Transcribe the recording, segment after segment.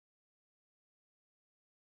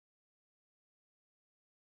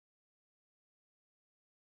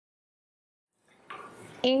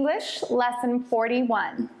English Lesson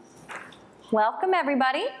 41. Welcome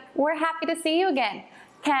everybody. We're happy to see you again.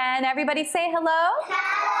 Can everybody say hello?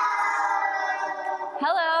 Hello.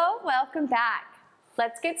 Hello, welcome back.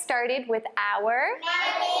 Let's get started with our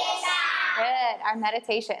Meditation. Good, our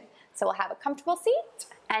meditation. So we'll have a comfortable seat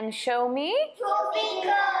and show me 2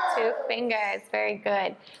 fingers. 2 fingers. Very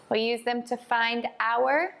good. We'll use them to find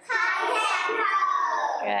our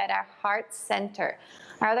Good, our heart center.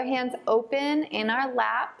 Our other hands open in our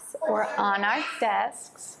laps or on our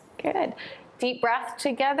desks. Good. Deep breath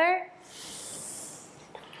together.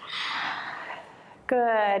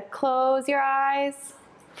 Good. Close your eyes.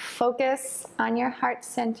 Focus on your heart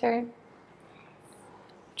center.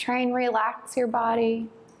 Try and relax your body.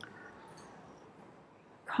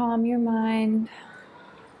 Calm your mind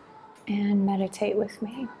and meditate with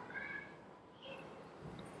me.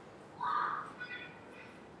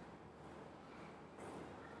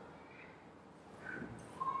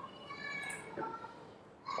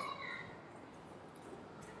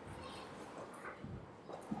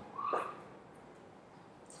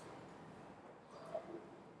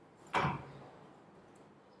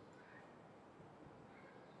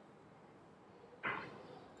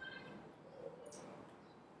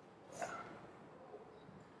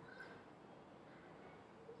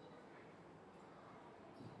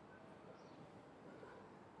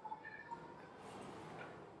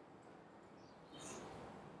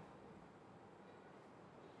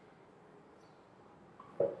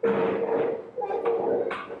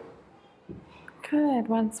 Good.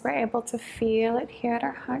 Once we're able to feel it here at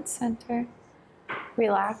our heart center,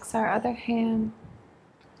 relax our other hand.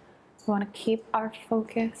 We want to keep our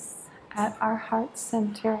focus at our heart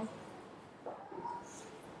center.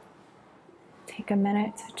 Take a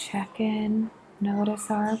minute to check in,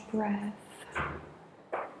 notice our breath.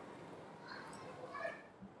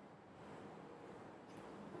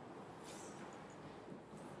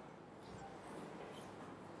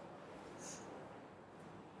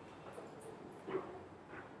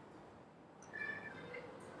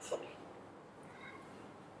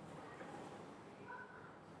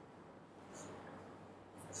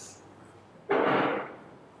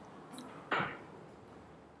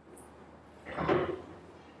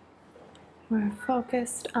 We're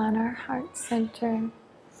focused on our heart center,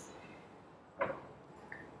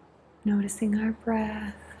 noticing our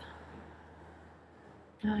breath,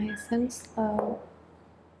 nice and slow,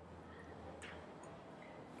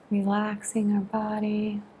 relaxing our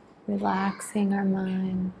body, relaxing our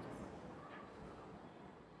mind.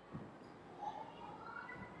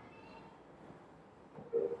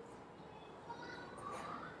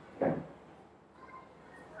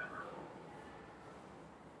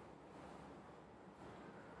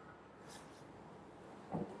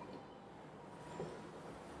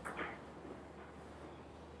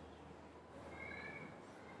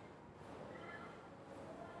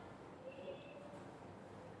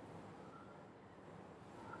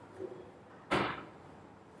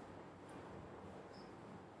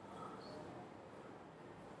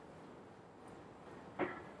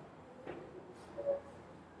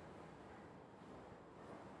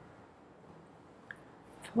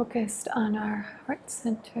 Focused on our heart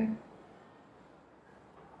center.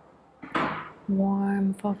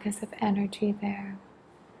 Warm focus of energy there.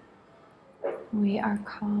 We are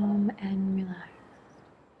calm and relaxed.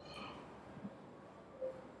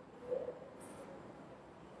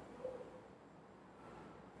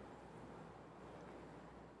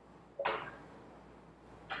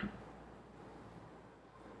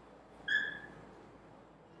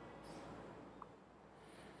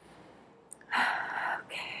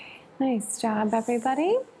 Nice job,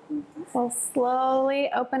 everybody. We'll slowly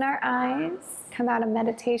open our eyes, come out of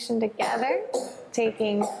meditation together,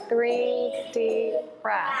 taking 3 deep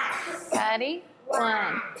breaths. Ready?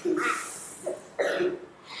 1,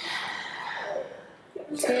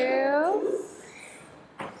 2,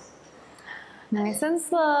 nice and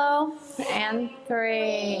slow, and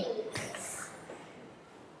 3.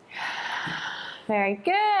 Very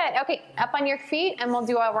good. Okay, up on your feet and we'll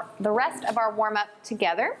do the rest of our warm-up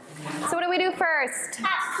together. So what do we do first?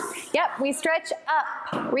 Yep, we stretch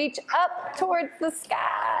up. Reach up towards the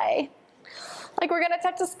sky. Like we're gonna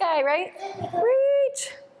touch the sky, right?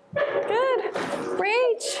 Reach. Good.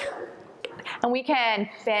 Reach. And we can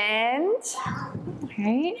bend.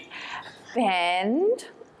 Right? Bend.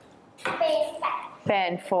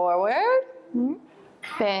 Bend forward.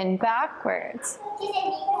 Bend backwards.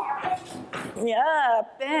 Yeah,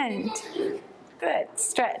 bend. Good,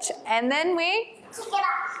 stretch. And then we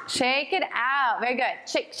shake it out. Very good.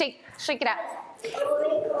 Shake, shake, shake it out.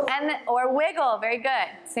 And then, or wiggle. Very good.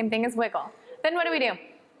 Same thing as wiggle. Then what do we do?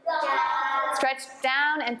 Stretch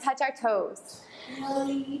down and touch our toes.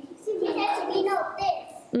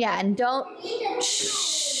 Yeah, and don't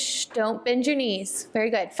bend your knees. Very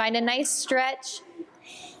good. Find a nice stretch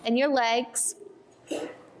in your legs.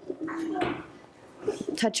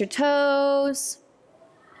 Touch your toes.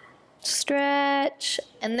 Stretch,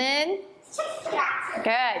 and then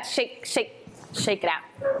good. Shake, shake, shake it out.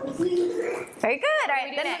 Very good. All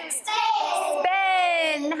right, the next.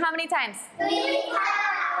 Spin. How many times?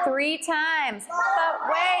 3 times. But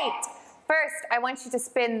wait. First, I want you to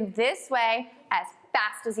spin this way as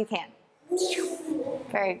fast as you can.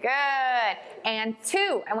 Very good. And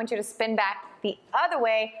 2, I want you to spin back the other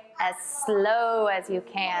way as slow as you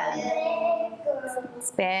can.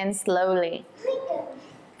 Spin slowly.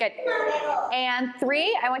 Good. And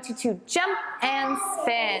 3, I want you to jump and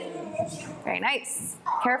spin. Very nice.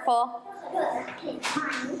 Careful.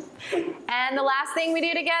 And the last thing we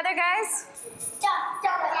do together, guys?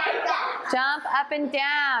 Jump up and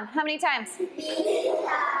down. How many times?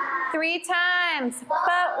 3 times.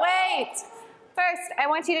 But wait. First, I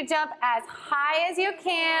want you to jump as high as you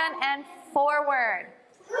can and forward.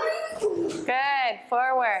 Good.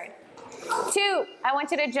 Forward. 2, I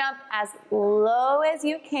want you to jump as low as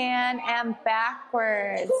you can and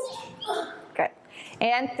backwards. Good.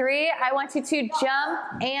 And 3, I want you to jump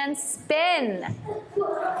and spin.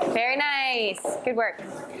 Very nice. Good work.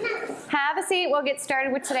 Have a seat. We'll get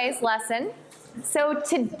started with today's lesson. So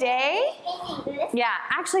today,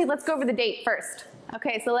 actually, let's go over the date first.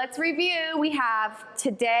 Okay, so let's review. We have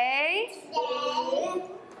today,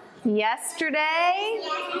 yesterday,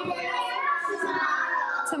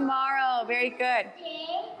 tomorrow. Very good.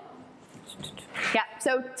 Yeah,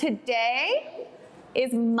 so today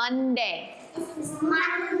is Monday.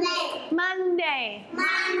 Monday.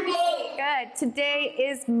 Good. Today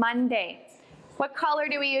is Monday. What color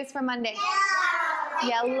do we use for Monday?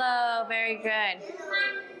 Yellow. Very good.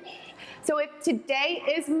 So if today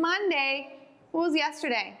is Monday, what was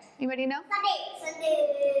yesterday? Anybody know?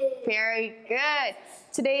 Sunday. Very good.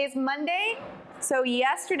 Today is Monday, so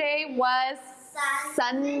yesterday was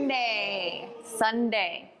Sunday.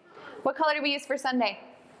 Sunday. What color do we use for Sunday?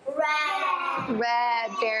 Red.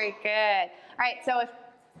 Red. Very good. All right, so if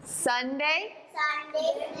Sunday,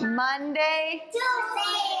 Monday,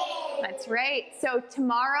 Tuesday. that's right. So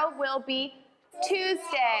tomorrow will be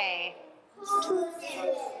Tuesday.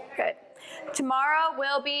 Good. Tomorrow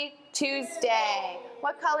will be Tuesday.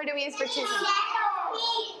 What color do we use for Tuesday?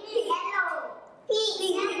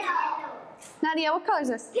 Yellow. Nadia, what color is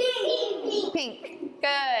this? Pink.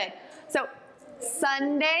 Good. So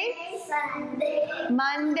Sunday,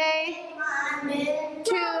 Monday,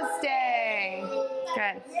 Tuesday.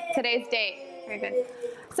 Good. Today's date. Very good.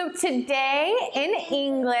 So today in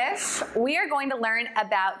English, we are going to learn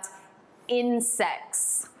about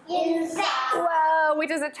insects. Whoa,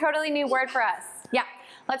 which is a totally new word for us. Yeah,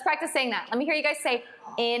 let's practice saying that. Let me hear you guys say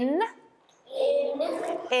insects.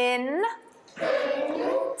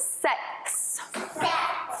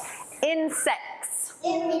 Insects.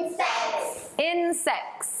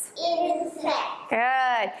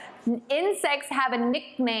 Good. Insects have a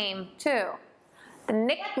nickname too. The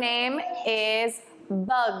nickname is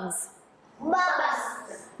bugs.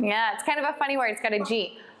 Yeah, it's kind of a funny word. It's got a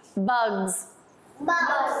G. Bugs.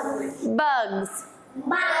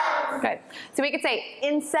 Good. So we could say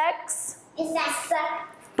insects,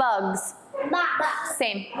 bugs.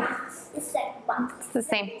 Same. It's the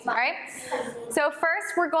same. All right. So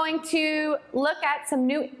first we're going to look at some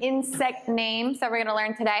new insect names that we're going to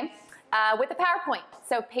learn today with a PowerPoint.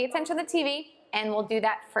 So pay attention to the TV and we'll do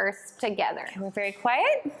that first together. We're very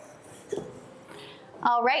quiet.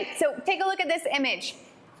 All right. So take a look at this image.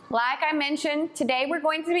 Like I mentioned, today we're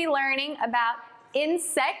going to be learning about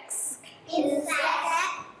insects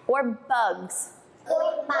or bugs.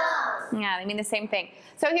 Yeah, they mean the same thing.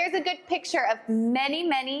 So here's a good picture of many,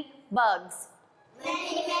 many bugs.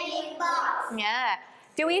 Yeah.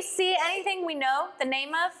 Do we see anything we know the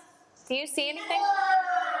name of? Do you see anything?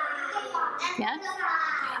 Yeah.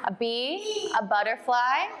 A bee, a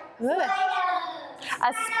butterfly, good.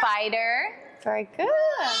 A spider, very good.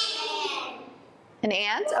 An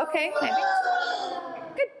ant, okay, maybe.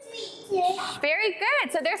 Good. Very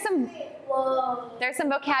good. So there's some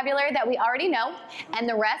vocabulary that we already know, and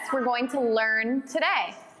the rest we're going to learn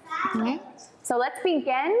today. Okay. So let's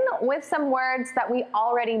begin with some words that we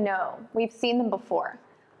already know. We've seen them before.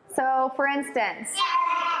 So for instance,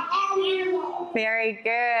 very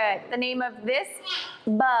good. The name of this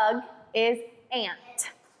bug is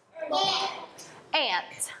ant.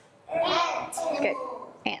 Ant. Good.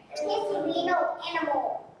 Ant.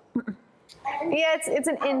 Yeah, it's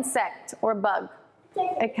an insect or bug.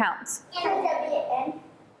 It counts.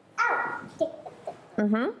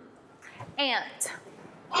 Mm-hmm. Ant.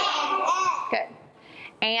 Good.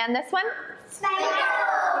 And this one?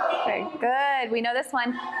 Very good. We know this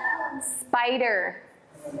one. Spider.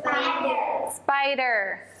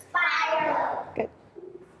 Spider. Good.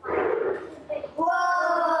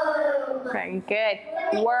 Very good.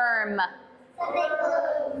 Worm.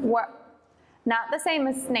 Not the same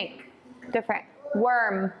as snake. Different.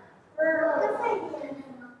 Worm.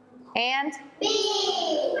 And?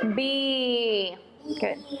 Bee.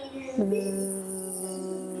 Good.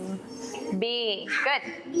 Bee. Good.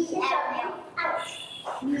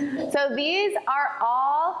 So these are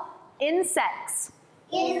all insects.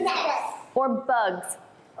 Or bugs.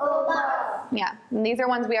 Yeah, and these are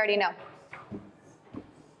ones we already know.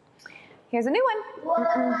 Here's a new one.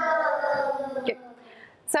 Good.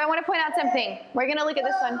 So I want to point out something. We're going to look at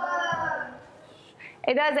this one.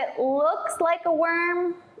 It looks like a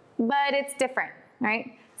worm, but it's different,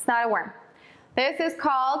 right? It's not a worm. This is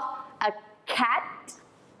called a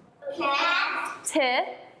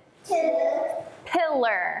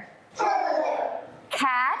caterpillar.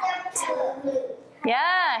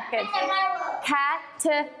 Yeah, good.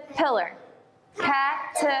 Caterpillar.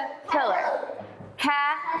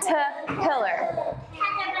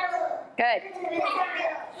 Good.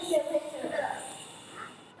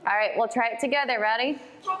 All right, we'll try it together. Ready?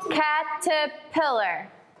 Caterpillar.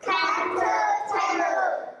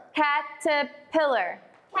 Caterpillar.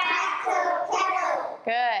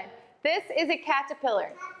 Good. This is a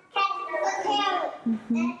caterpillar.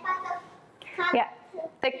 Yeah.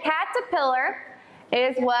 The caterpillar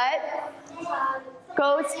is what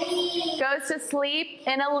goes to sleep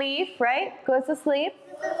in a leaf, right? Goes to sleep.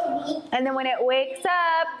 And then when it wakes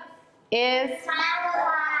up is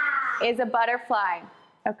a butterfly.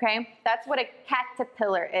 Okay? That's what a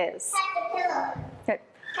caterpillar is. Good.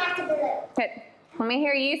 Good. Let me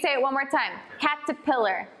hear you say it one more time.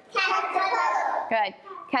 Caterpillar. Good.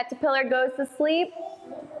 Caterpillar goes to sleep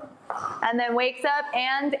and then wakes up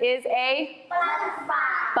and is a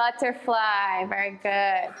butterfly. Very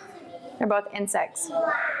good. They're both insects.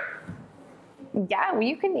 Yeah, well,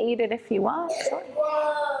 you can eat it if you want. Sure.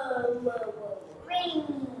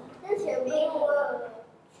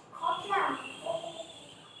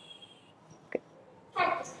 Good.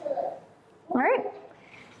 All right.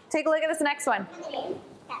 Take a look at this next one.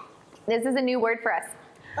 This is a new word for us.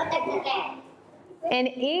 In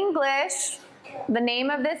English, the name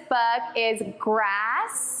of this bug is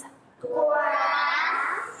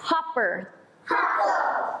grasshopper. All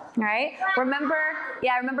right?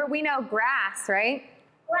 Remember we know grass, right?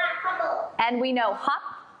 And we know hop,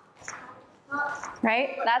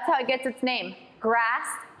 right? That's how it gets its name.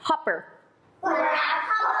 Grasshopper.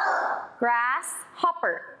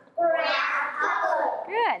 Grasshopper.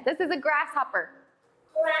 Good. This is a grasshopper.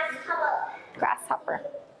 Grasshopper.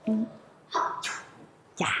 Mm-hmm.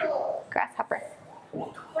 Yeah, grasshopper.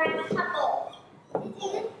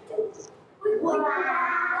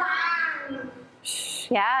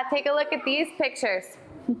 Yeah, take a look at these pictures.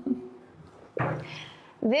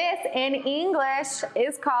 This in English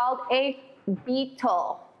is called a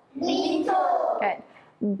beetle. Good.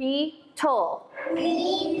 Beetle.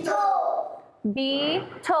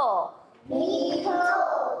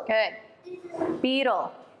 Good.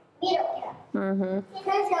 Beetle. Mm-hmm.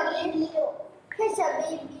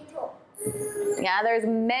 Yeah, there's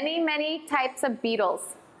many types of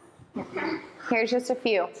beetles. Here's just a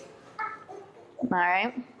few. All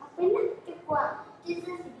right.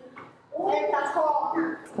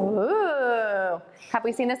 Ooh. Have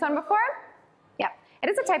we seen this one before? Yeah. It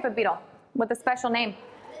is a type of beetle with a special name.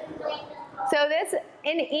 So this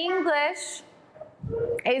in English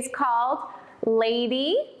is called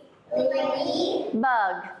ladybug.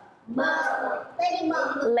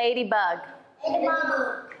 Ladybug.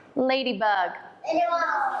 Ladybug.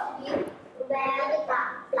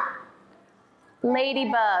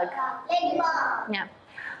 Ladybug. Yeah.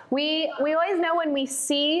 We always know when we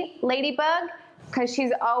see ladybug because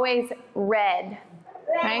she's always red,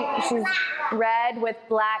 right? She's red with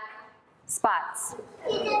black spots.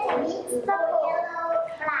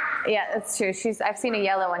 Yeah, that's true. I've seen a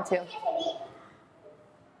yellow one too.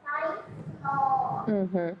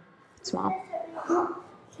 Mm-hmm. Small.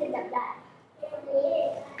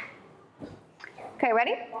 Okay,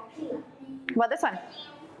 ready? What about this one?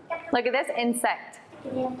 Look at this insect.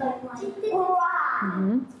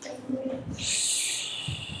 Mm-hmm.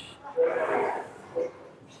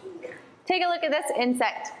 Take a look at this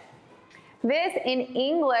insect. This in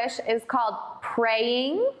English is called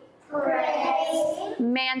praying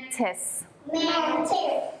mantis.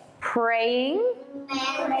 Praying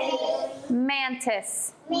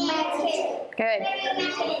mantis. Good.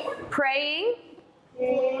 Praying.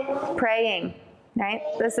 Praying. Right?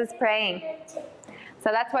 This is praying.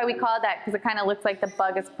 So that's why we call it that, because it kind of looks like the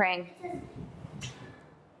bug is praying.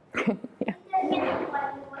 Yeah.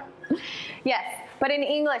 Yes, but in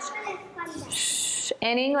English,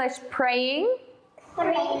 praying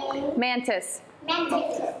mantis.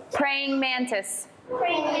 Praying mantis.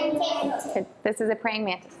 Good. This is a praying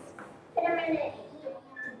mantis.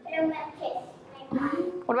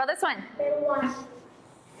 What about this one?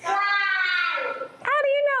 How do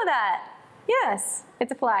you know that? Yes,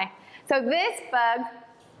 it's a fly. So this bug,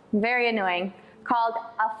 very annoying, called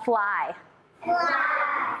a fly.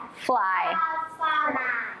 Fly.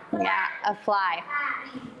 Yeah, a fly.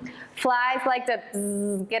 Flies like to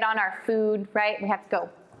get on our food, right? We have to go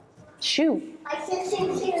shoo.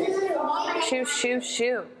 Shoo, shoo,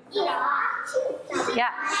 shoo.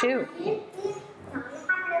 Yeah, shoo.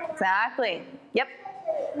 Exactly. Yep,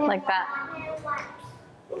 like that.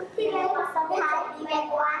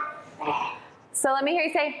 So let me hear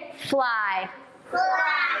you say fly.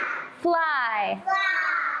 Fly.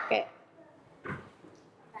 Okay.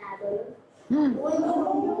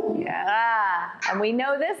 Yeah, and we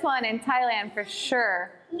know this one in Thailand for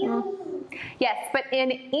sure. Yes, but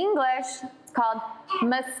in English, it's called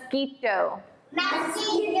mosquito.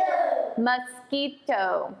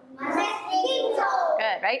 Mosquito.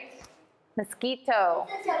 Good, right? Mosquito.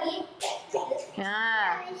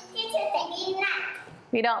 Yeah.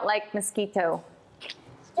 We don't like mosquito.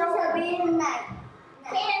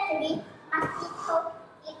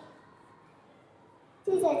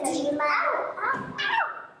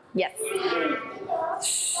 Yes.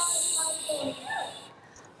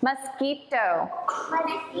 Mosquito.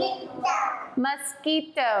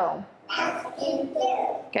 Mosquito.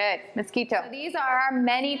 Good. Mosquito. So these are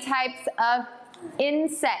many types of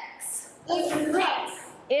insects.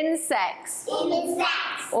 Insects.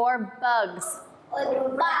 Or bugs.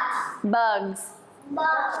 Bugs.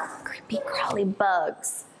 Creepy crawly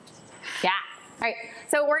bugs. Yeah. All right.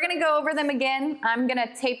 So we're going to go over them again. I'm going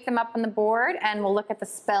to tape them up on the board and we'll look at the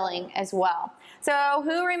spelling as well. So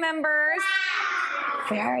who remembers?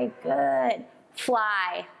 Very good.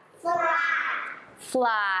 Fly.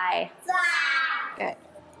 Fly. Good.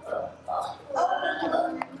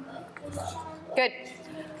 Good.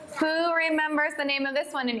 Who remembers the name of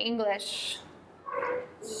this one in English?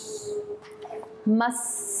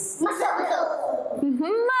 Mussel.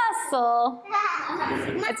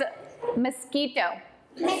 It's a mosquito.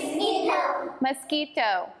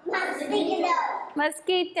 Mosquito.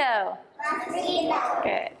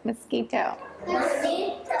 Good. Mosquito.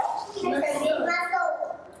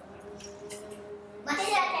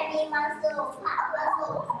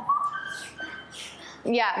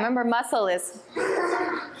 Yeah, remember mussel is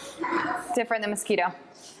different than mosquito.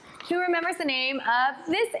 Who remembers the name of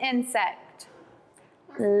this insect?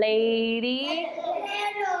 Lady.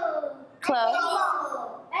 Close.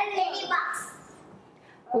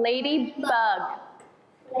 Ladybug.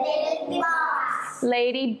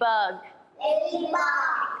 Ladybug.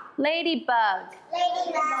 Ladybug.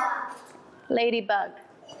 Ladybug.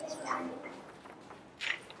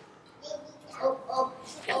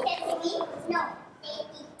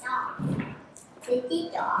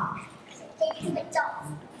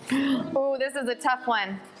 Oh, this is a tough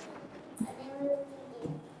one.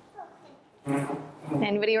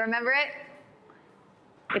 Anybody remember it?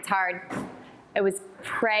 It's hard. It was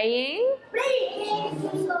praying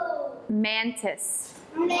mantis.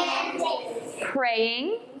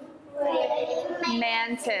 Praying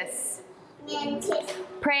mantis.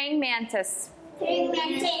 Praying mantis.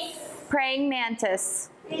 Praying mantis.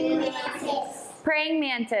 Praying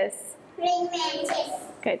mantis.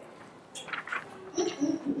 Good.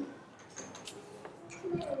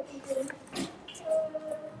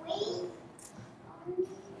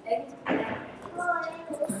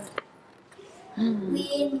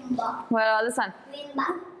 What about this one?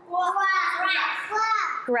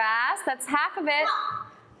 Grass, that's half of it.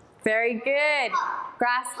 Very good.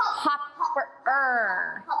 Grasshopper.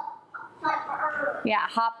 Yeah,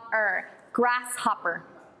 hopper. Grasshopper.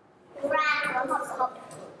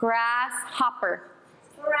 Grasshopper.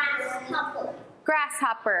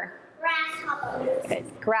 Grasshopper. Good.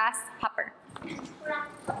 Grasshopper.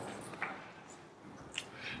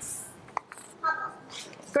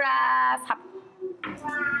 Grasshopper.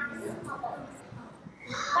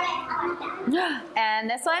 And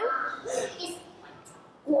this one?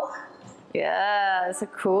 Yeah, that's a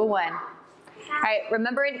cool one. All right,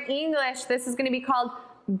 remember in English, this is going to be called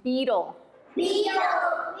beetle.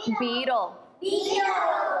 Beetle.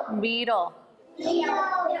 Beetle. Beetle. Beetle.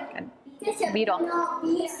 Good. Beetle.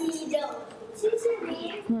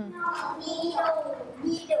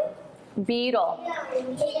 Beetle.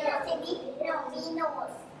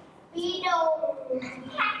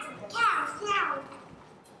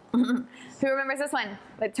 Who remembers this one?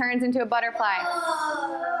 It turns into a butterfly.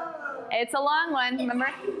 It's a long one. Remember?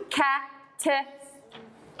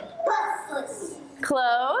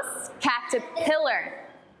 Close. Caterpillar.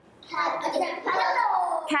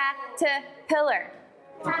 Caterpillar.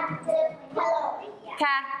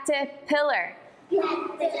 Caterpillar.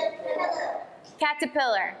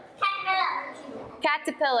 Caterpillar.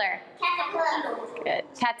 Caterpillar. Good.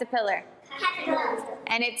 Caterpillar.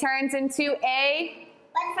 And it turns into a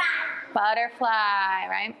butterfly,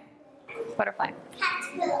 right? Butterfly.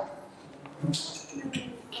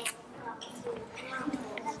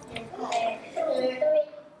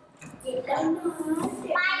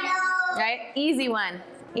 Right? Easy one.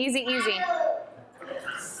 Easy, easy.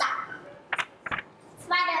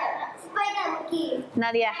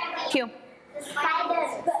 Nadia, Q.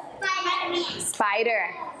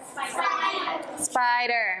 Spider.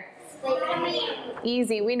 Spider.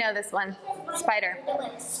 Easy, we know this one. Spider.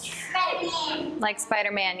 Like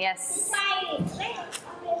Spider-Man, yes.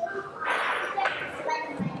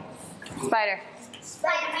 Spider.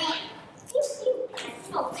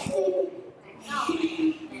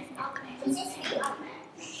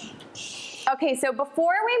 Okay, so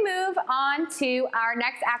before we move on to our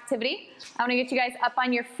next activity, I want to get you guys up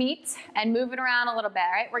on your feet and move it around a little bit,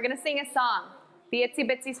 all right? We're going to sing a song, The Itsy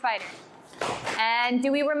Bitsy Spider. And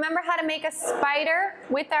do we remember how to make a spider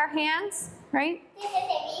with our hands, right?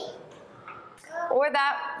 Or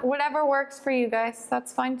that, whatever works for you guys,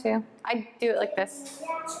 that's fine too. I do it like this.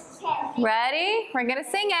 Ready? We're going to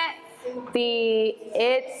sing it. The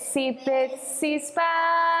itsy bitsy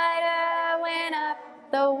spider went up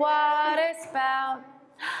the water spout.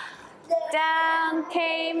 Down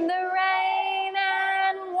came the rain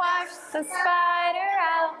and washed the spider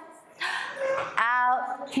out.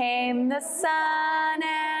 Out came the sun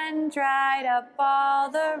and dried up all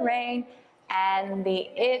the rain. And the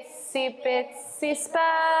itsy bitsy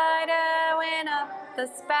spider went up the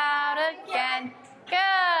spout again.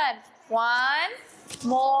 Good. One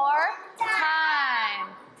more time.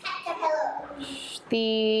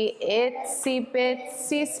 The itsy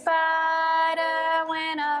bitsy spider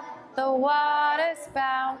went up the water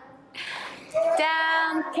spout.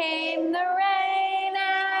 Down came the rain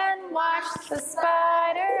and washed the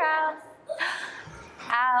spider out.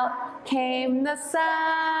 Out came the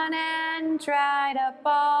sun and dried up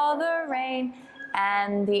all the rain.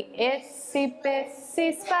 And the itsy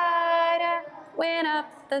bitsy spider went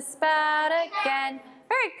up the spout again.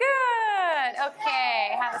 Very good.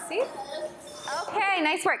 Okay, have a seat. Okay,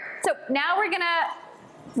 nice work. So now we're gonna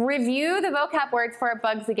review the vocab words for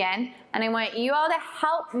bugs again, and I want you all to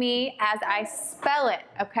help me as I spell it,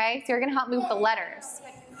 okay? So you're gonna help me with the letters.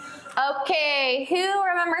 Okay, who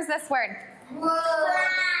remembers this word?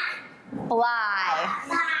 Fly.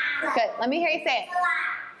 Good, let me hear you say it.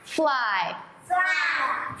 Fly.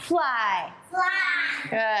 Fly.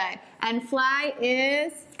 Good. And fly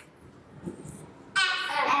is?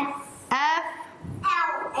 F.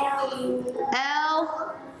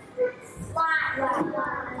 L.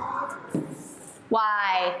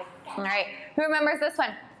 Y. All right. Who remembers this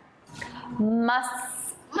one?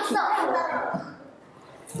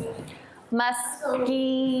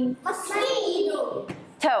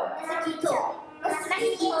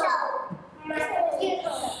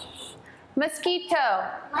 Mosquito.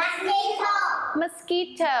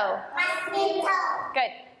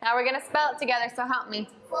 Good. Now we're going to spell it together, so help me.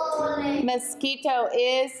 Mosquito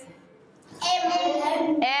is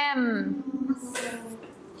M.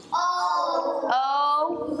 O.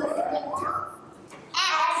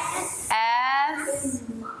 S.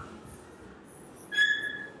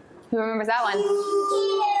 Who remembers that one?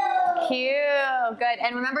 Q. Good.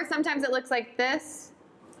 And remember, sometimes it looks like this.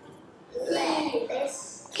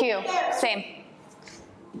 Q. Same.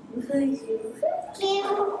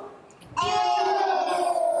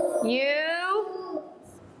 U.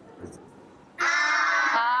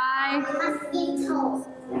 I.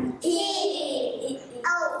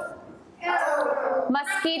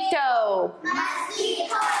 Mosquito.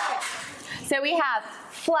 So we have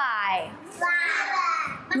fly.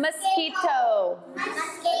 Mosquito.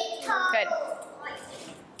 Good.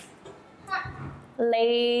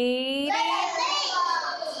 Lady.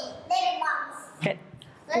 Good.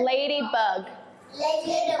 Ladybug.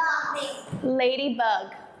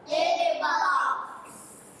 Ladybug.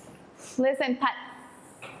 Listen, Pat.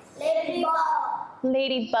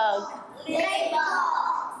 Ladybug.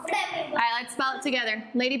 All right, let's spell it together.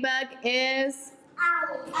 Ladybug is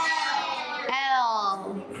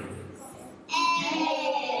L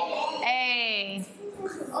A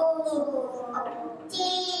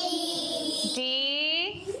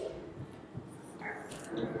D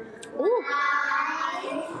Ooh.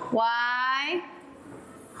 Y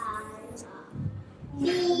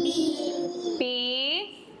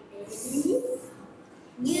B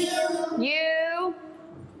U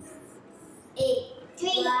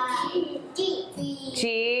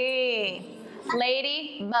G.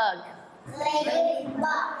 Ladybug.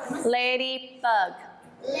 Ladybug.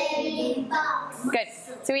 Good.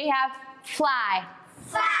 So we have fly,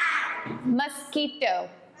 mosquito,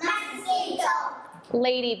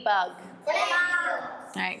 ladybug. All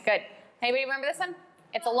right, good. Anybody remember this one?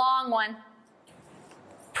 It's a long one.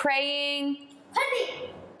 Praying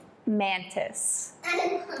mantis.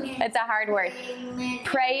 It's a hard word.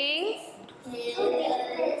 Praying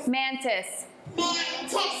mantis.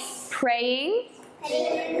 Praying.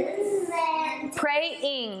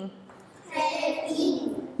 Praying.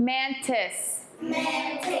 Mantis.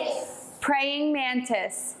 Praying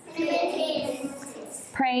mantis.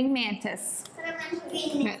 Praying mantis.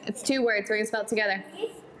 It's 2 words. We're going to spell it together.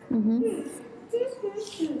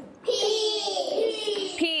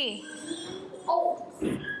 P. R.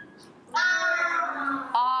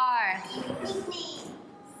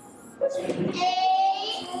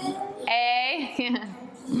 A.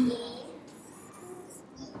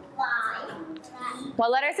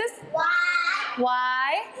 What letter is this?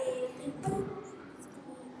 Y.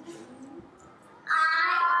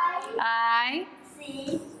 I.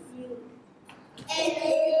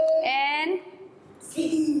 N.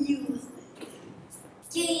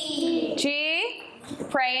 G.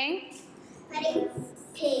 Praying.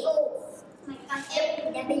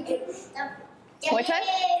 Which one?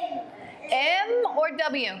 M or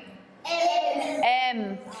W?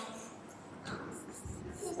 M.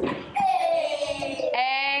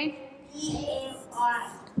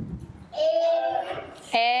 A.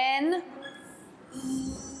 N.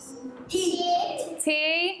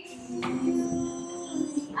 T.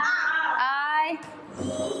 I.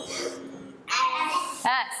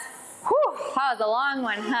 S. Whew, that was a long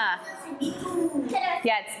one, huh?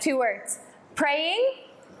 Yeah, it's 2 words. Praying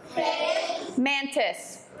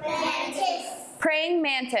mantis. Praying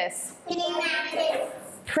mantis.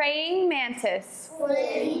 Praying mantis.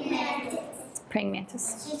 Praying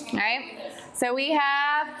mantis. All right. So we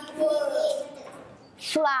have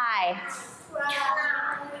fly.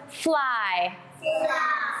 Fly.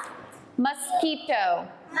 Mosquito.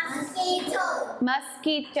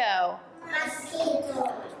 Mosquito.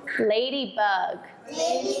 Ladybug.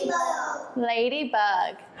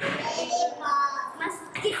 Ladybug.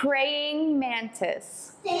 Praying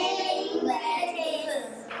mantis.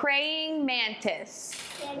 Praying mantis.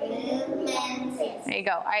 There you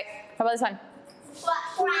go. All right. How about this one?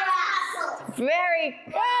 Very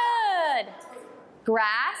good.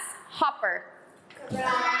 Grasshopper.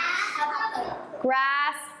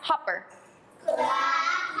 Grasshopper. Good. All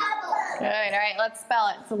right. Let's spell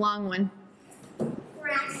it. It's a long one.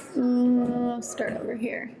 I'll start over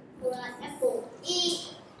here.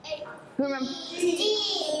 Who remembers?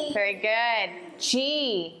 Very good.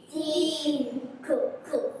 G.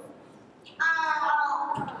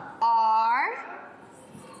 R.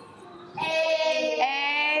 A.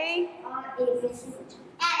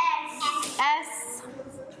 S.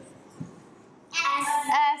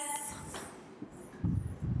 S.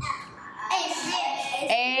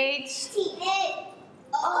 H.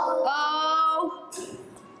 O.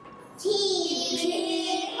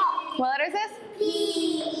 What letter is this? P.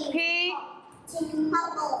 P.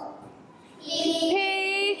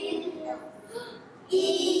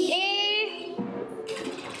 E.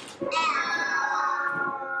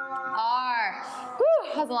 R. Whew,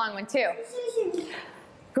 that was a long one too.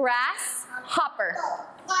 Grasshopper.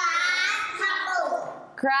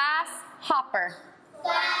 Grasshopper.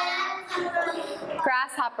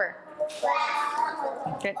 Grasshopper.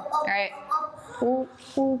 Good. All right.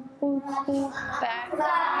 Back.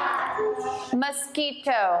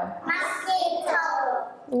 Mosquito.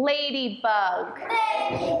 Ladybug.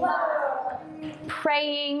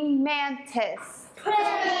 Praying mantis.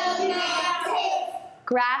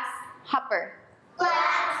 Grasshopper.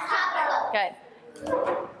 Good.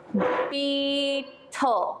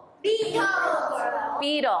 Beetle.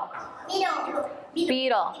 Beetle.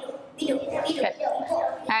 Beetle. Good.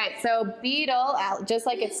 All right, so beetle, just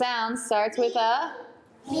like it sounds, starts with a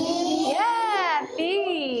yeah,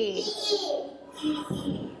 B.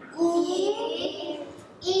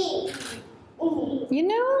 You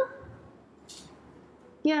know,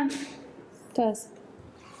 Yeah, it does.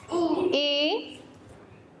 E.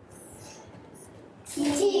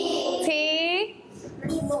 T.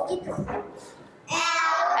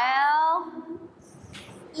 L.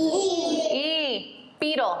 E.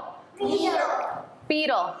 Beetle.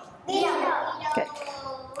 Beetle. Good.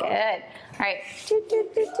 Good. All right.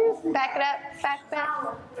 Back it up. Back.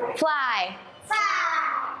 Fly.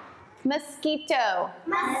 Mosquito.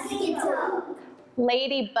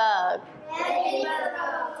 Ladybug.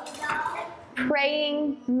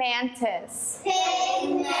 Praying mantis.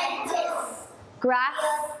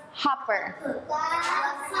 Grasshopper.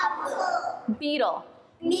 Beetle.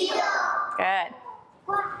 Good.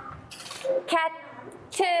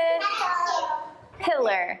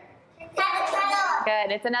 Caterpillar.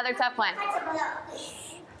 Good. It's another tough one.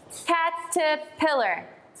 Caterpillar.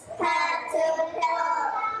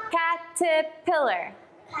 Caterpillar.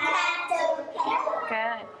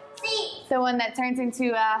 Good. The one that turns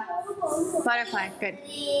into a butterfly. Good.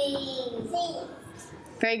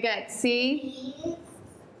 Very good. C.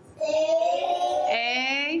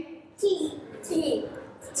 A. T.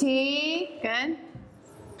 Good.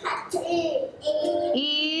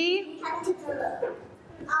 E.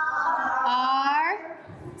 R.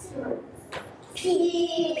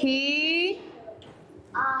 P.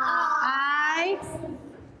 I.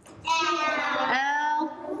 L.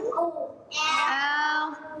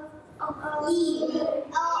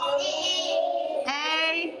 A.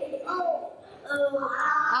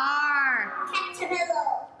 R.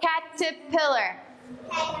 Caterpillar.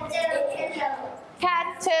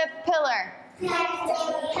 Caterpillar.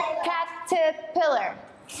 Caterpillar.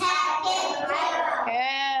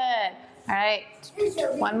 Good. All right.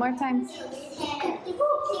 One more time.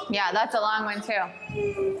 Yeah, that's a long one too.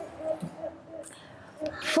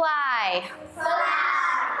 Fly.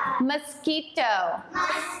 Mosquito.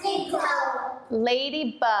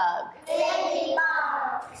 Ladybug.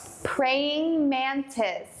 Praying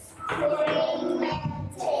mantis.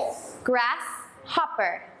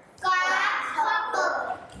 Grasshopper.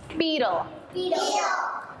 Beetle.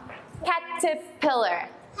 Caterpillar.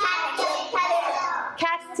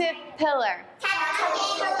 Caterpillar.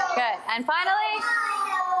 Good. And finally,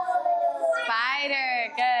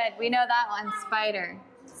 spider. Good. We know that one. Spider.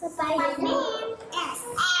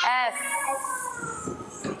 S.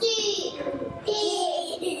 P.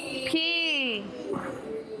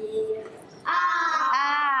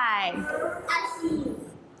 I.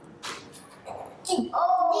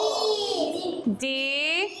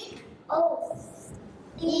 D.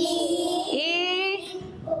 E.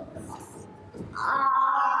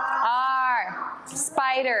 R.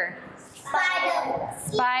 Spider.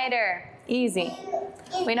 Spider. Easy.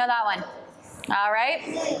 We know that one. All right.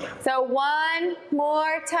 So one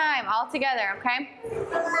more time, all together, okay?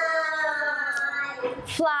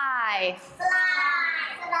 Fly.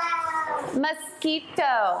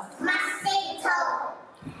 Mosquito.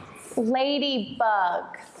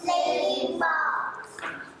 Ladybug.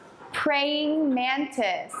 Praying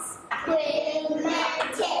mantis.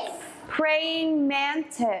 Praying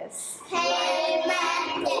mantis.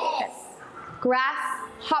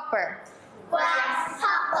 Grasshopper.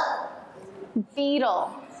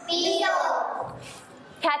 Beetle.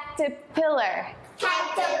 Caterpillar.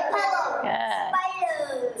 Good.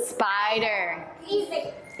 Spider.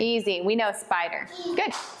 Easy. We know spider.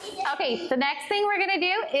 Good. Okay, the next thing we're going to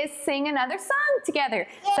do is sing another song together.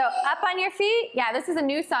 So up on your feet. Yeah, this is a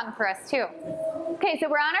new song for us too. Okay, so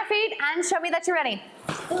we're on our feet and show me that you're ready.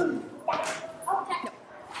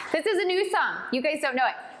 This is a new song. You guys don't know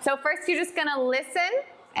it. So first you're just going to listen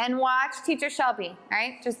and watch Teacher Shelby. All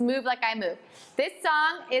right, just move like I move. This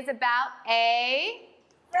song is about a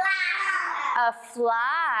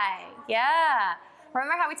fly. Yeah.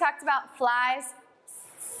 Remember how we talked about flies?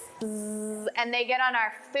 And they get on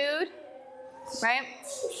our food, right?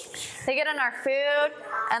 They get on our food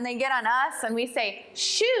and they get on us and we say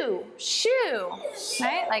shoo, shoo,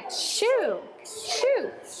 right? Like shoo,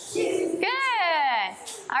 shoo. Good.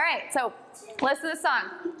 All right, so listen to the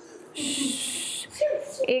song.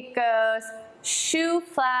 It goes, shoo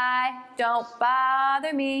fly, don't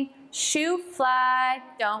bother me. Shoo fly,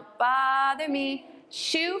 don't bother me.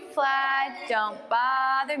 Shoo fly, don't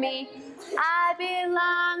bother me. I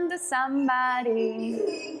belong to somebody.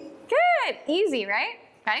 Good, easy, right?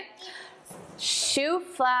 Okay. Shoo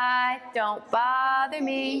fly, don't bother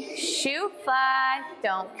me. Shoo fly,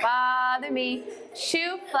 don't bother me.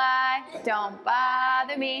 Shoo fly, don't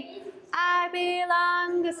bother me. I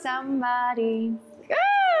belong to somebody.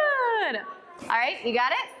 Good. All right, you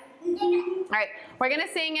got it? All right, we're gonna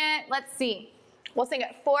sing it. Let's see. We'll sing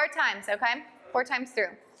it 4 times, okay? 4 times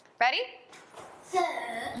through. Ready?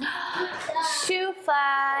 Shoo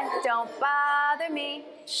fly, don't bother me.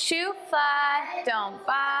 Shoo fly, don't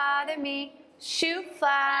bother me. Shoo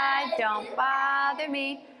fly, don't bother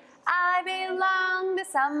me. I belong to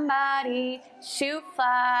somebody. Shoo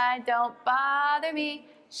fly, don't bother me.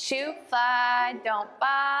 Shoo fly, don't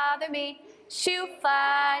bother me. Shoo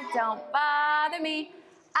fly, don't bother me.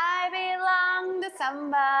 I belong to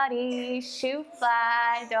somebody. Shoo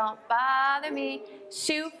fly, don't bother me.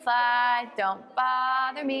 Shoo fly, don't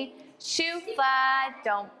bother me. Shoo fly,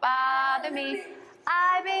 don't bother me.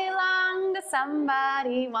 I belong to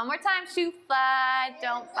somebody. One more time. Shoo fly,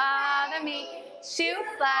 don't bother me. Shoo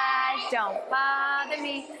fly, don't bother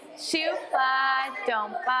me. Shoo fly,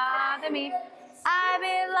 don't bother me. I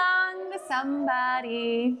belong to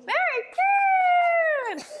somebody. Very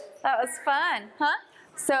good. That was fun, huh?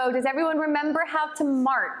 So does everyone remember how to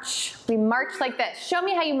march? We march like this. Show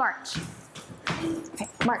me how you march. Okay,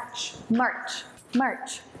 march, march,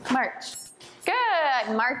 march, march.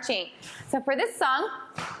 Good, marching. So for this song,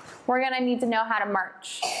 we're gonna need to know how to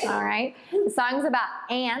march, all right? The song's about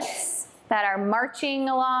ants that are marching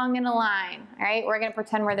along in a line, all right? We're gonna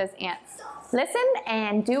pretend we're those ants. Listen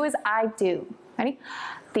and do as I do. Ready?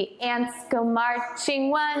 The ants go marching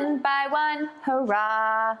one by one,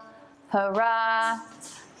 hurrah, hurrah.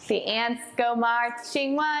 The ants go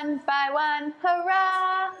marching one by one,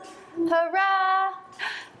 hurrah, hurrah.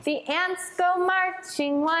 The ants go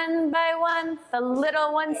marching one by one. The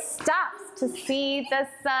little one stops to see the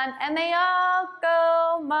sun, and they all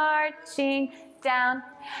go marching down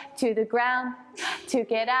to the ground to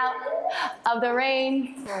get out of the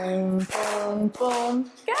rain. Boom, boom,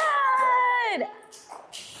 boom. Good.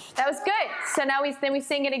 That was good. So now then we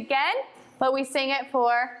sing it again, but we sing it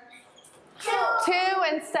for two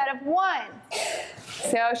instead of one.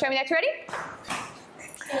 So show me next. Ready?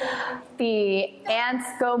 The ants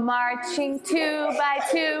go marching two by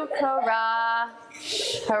two, hurrah,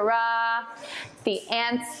 hurrah. The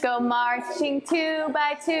ants go marching two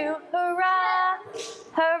by two, hurrah,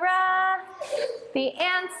 hurrah. The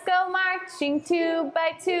ants go marching two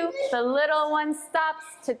by two. The little one stops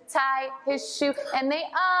to tie his shoe, and they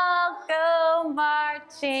all go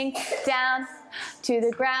marching down to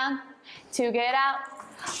the ground to get out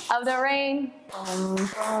of the rain. Boom,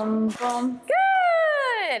 boom, boom.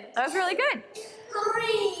 Good. That was really good.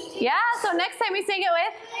 Green. Yeah, so next time we sing it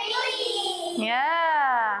with? Green.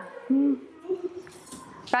 Yeah.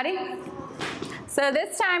 Ready? So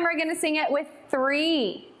this time we're gonna sing it with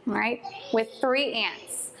three, right? With three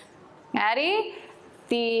ants. Ready?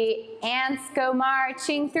 The ants go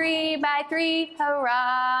marching three by three,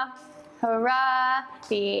 hurrah, hurrah.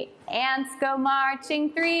 The ants go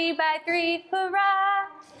marching three by three, hurrah,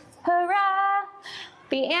 hurrah.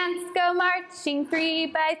 The ants go marching three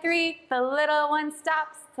by three. The little one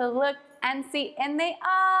stops to look and see, and they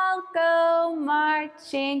all go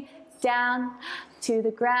marching down to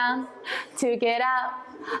the ground to get out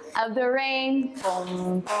of the rain.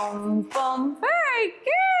 Boom, boom, boom. Very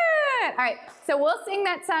good. All right, so we'll sing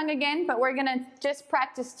that song again, but we're gonna just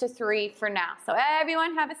practice to three for now. So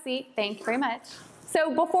everyone have a seat. Thank you very much.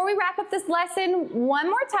 So before we wrap up this lesson, one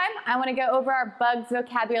more time, I wanna go over our bugs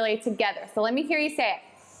vocabulary together. So let me hear you say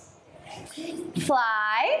it.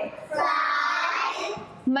 Fly. Fly.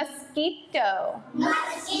 Mosquito.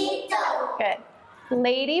 Mosquito. Good.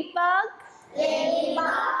 Ladybug.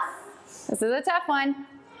 Ladybug. This is a tough one.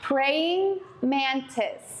 Praying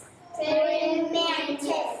mantis. Praying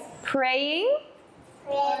mantis. Praying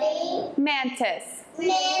Praying mantis.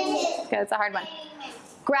 mantis. Good, it's a hard one.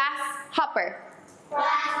 Grasshopper.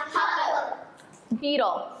 Grasshopper.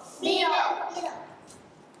 Beetle. Beetle.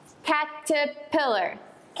 Caterpillar.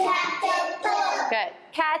 Caterpillar. Good.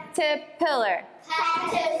 Caterpillar.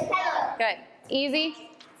 Caterpillar. Good. Easy.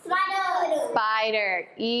 Spider. Spider.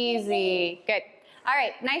 Easy. Good. All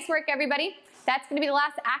right, nice work, everybody. That's going to be the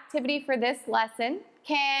last activity for this lesson.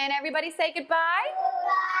 Can everybody say goodbye?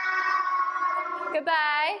 Goodbye.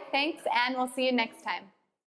 Goodbye. Thanks, and we'll see you next time.